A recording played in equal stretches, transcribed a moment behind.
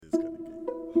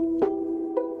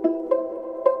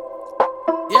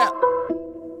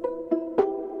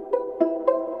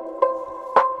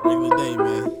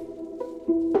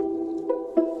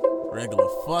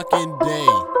fucking day.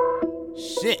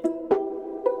 Shit.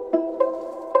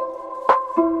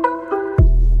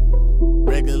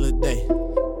 Regular day.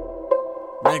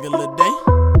 Regular day.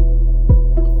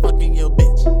 I'm fucking your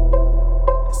bitch.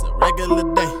 It's a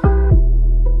regular day.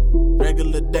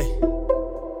 Regular day.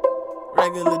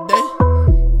 Regular day.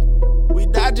 We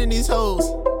dodging these hoes.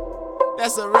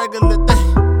 That's a regular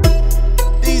thing.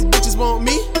 These bitches want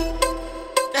me.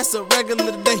 That's a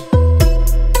regular day.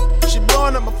 She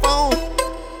blowing up my phone.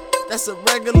 That's a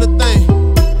regular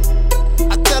thing.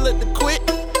 I tell it to quit.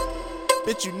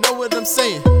 Bitch, you know what I'm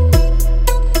saying.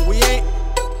 We ain't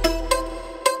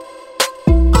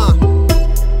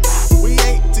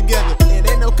together. It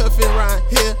ain't no cuffing around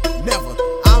here. Never.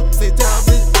 I'm say tell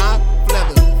bitch I'm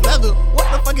pleather. Pleather? What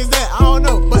the fuck is that? I don't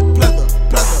know. But pleather.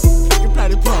 Pleather. You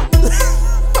probably plum.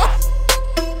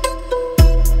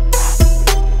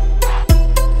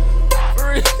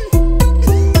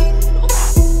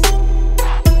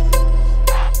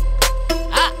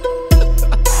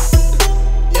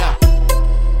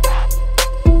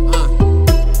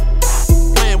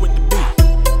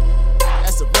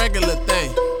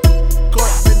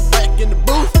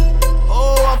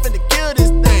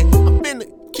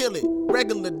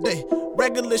 Regular day,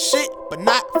 regular shit, but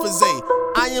not for Zay.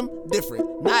 I am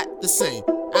different, not the same.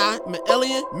 I'm an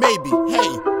alien, maybe.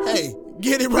 Hey,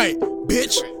 get it right,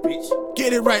 bitch.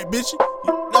 Get it right, bitch.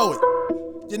 You know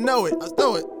it. You know it. I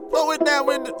throw it. Throw it down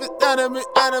with the out of me,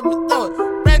 throw it.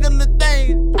 Regular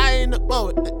thing, I ain't a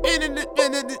poet.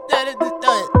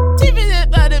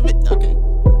 Okay.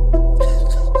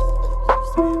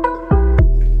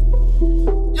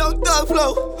 Yo, Thug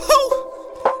Flow.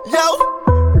 Yo.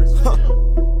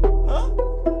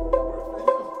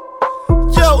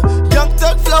 Young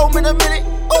Thug Flow in a minute.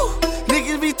 Ooh,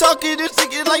 niggas be talking and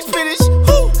thinking like spinach.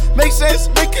 Ooh, make sense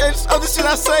of the shit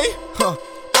I say.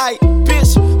 Aight,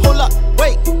 bitch, hold up,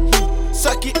 wait.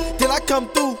 Suck it, then I come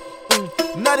through.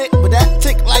 Nut it, but that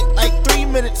take like 3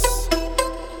 minutes.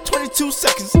 22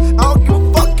 seconds. I don't give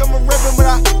a fuck, I'm a ribbon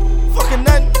without fucking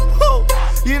nothing. Ooh,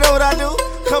 you know what I do?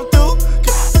 Come through,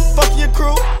 fuck your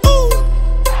crew. Ooh,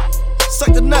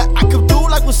 suck the nut, I come through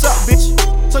like what's up, bitch.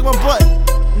 Suck my butt.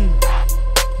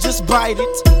 Just bite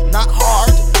it, not hard,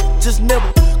 just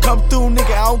nibble. Come through,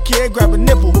 nigga, I don't care, grab a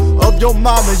nipple. Up your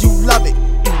mama, you love it.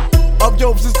 Up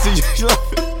your sister, you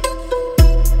love it.